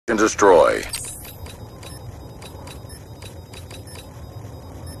and destroy.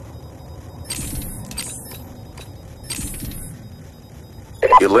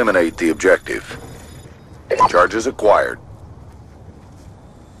 Eliminate the objective. Charges acquired.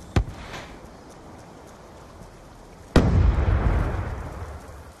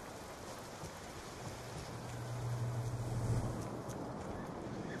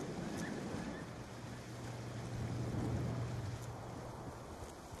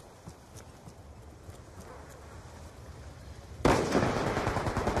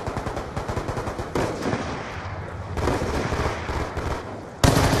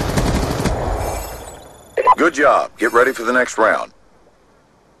 Good job. Get ready for the next round.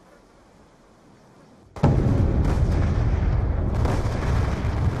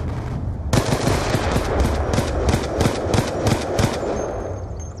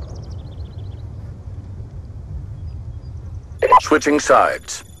 Switching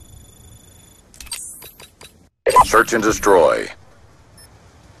sides. Search and destroy.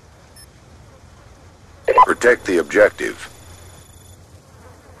 Protect the objective.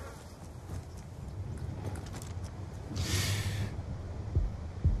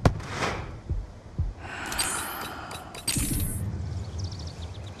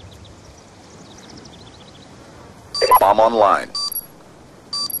 Bomb online.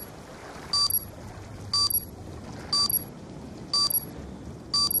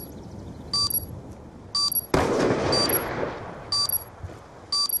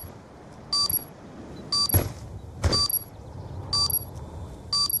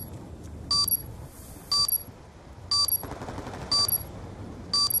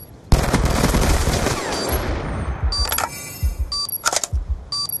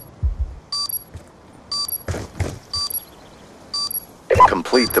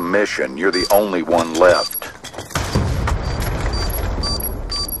 Complete the mission. You're the only one left.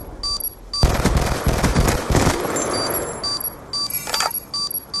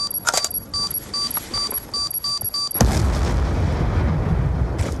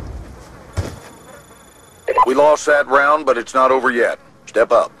 We lost that round, but it's not over yet.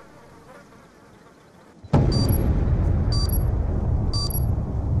 Step up.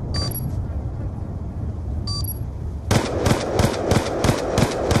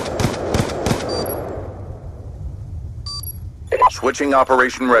 Switching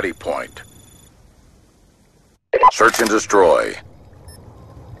operation ready point. Search and destroy.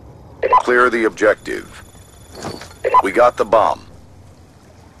 Clear the objective. We got the bomb.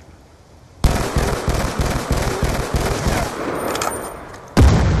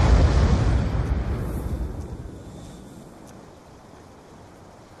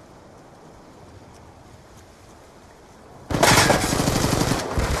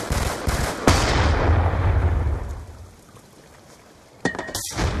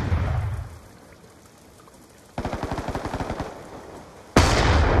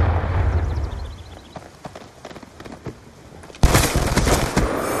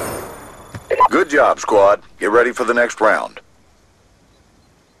 Good job, squad. Get ready for the next round.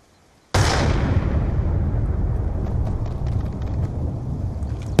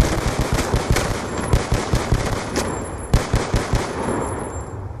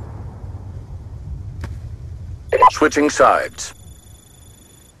 Switching sides.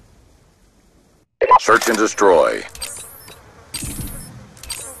 Search and destroy.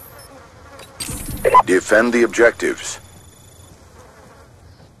 Defend the objectives.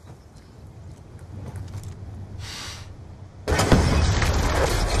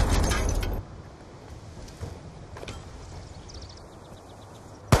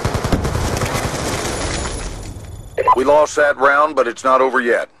 We lost that round, but it's not over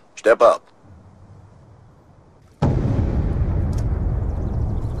yet. Step up.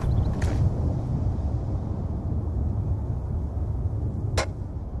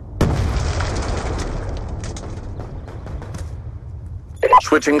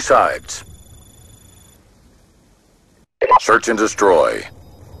 Switching sides. Search and destroy.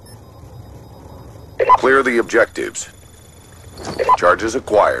 Clear the objectives. Charges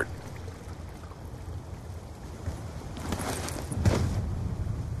acquired.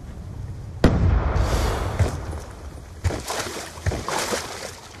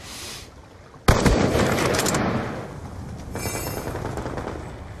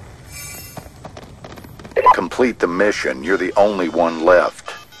 Complete the mission. You're the only one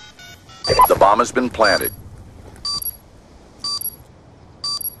left. The bomb has been planted.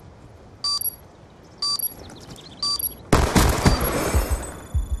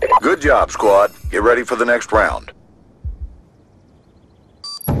 Good job, squad. Get ready for the next round.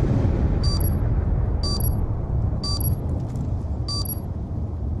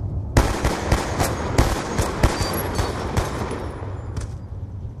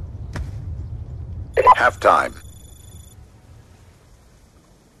 Halftime.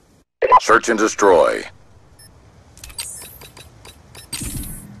 Search and destroy.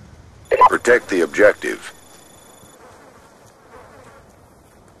 Protect the objective.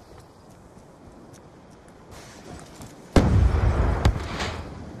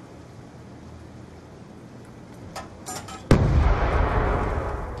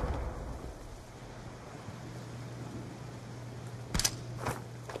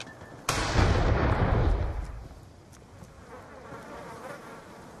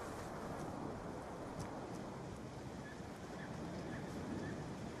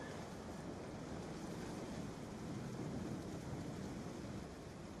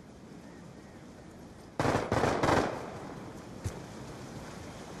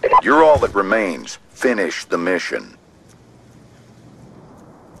 You're all that remains. Finish the mission.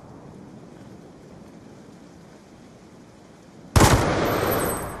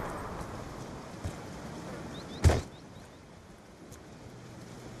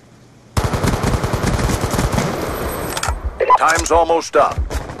 Time's almost up.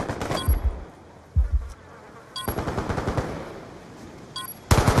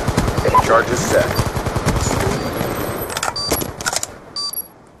 Charge is set.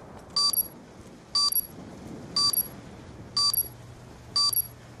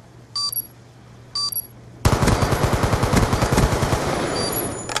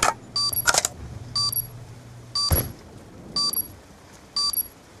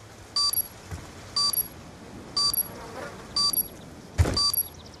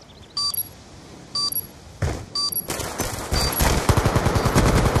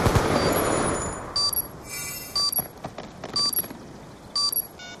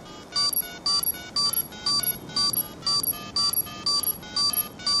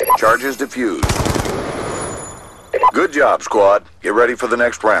 Charges defused. Good job, squad. Get ready for the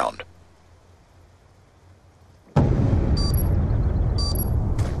next round.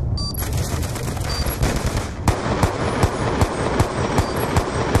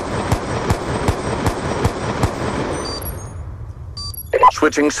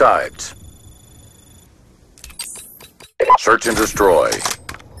 Switching sides. Search and destroy.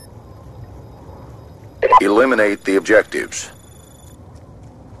 Eliminate the objectives.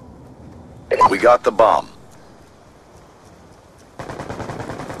 We got the bomb.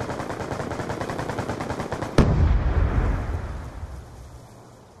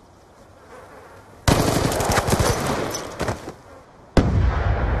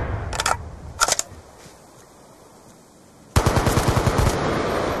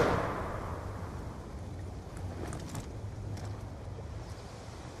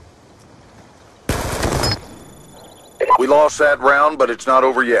 We lost that round, but it's not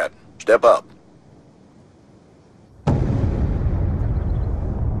over yet. Step up.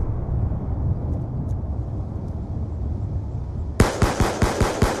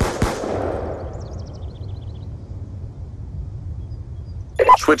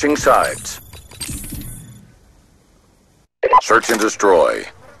 Switching sides. Search and destroy.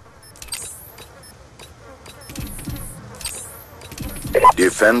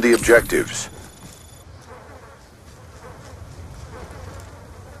 Defend the objectives.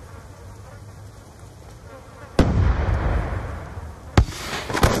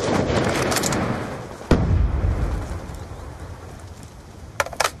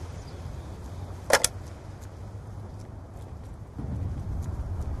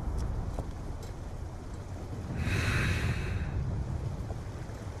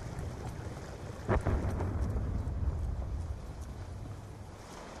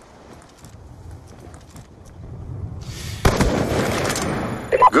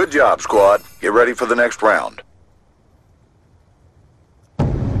 Good job, squad. Get ready for the next round.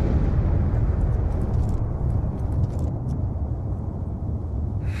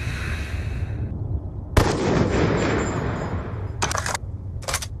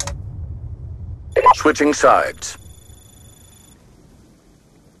 Switching sides.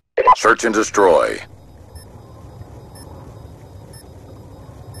 Search and destroy.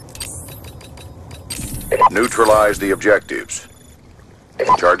 Neutralize the objectives.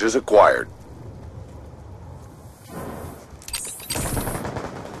 Charges acquired.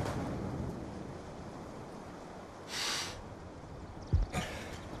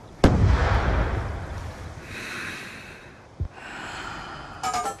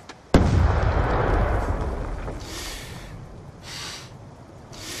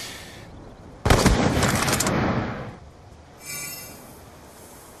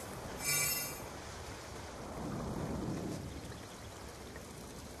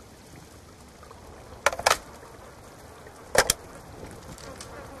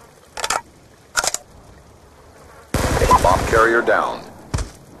 Bomb carrier down.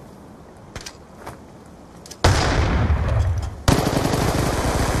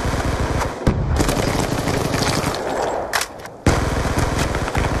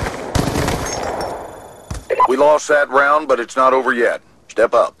 We lost that round, but it's not over yet.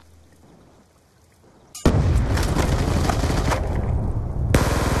 Step up.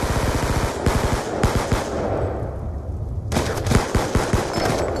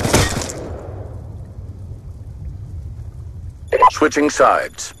 Switching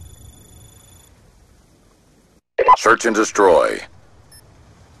sides. Search and destroy.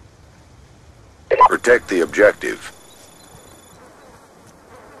 Protect the objective.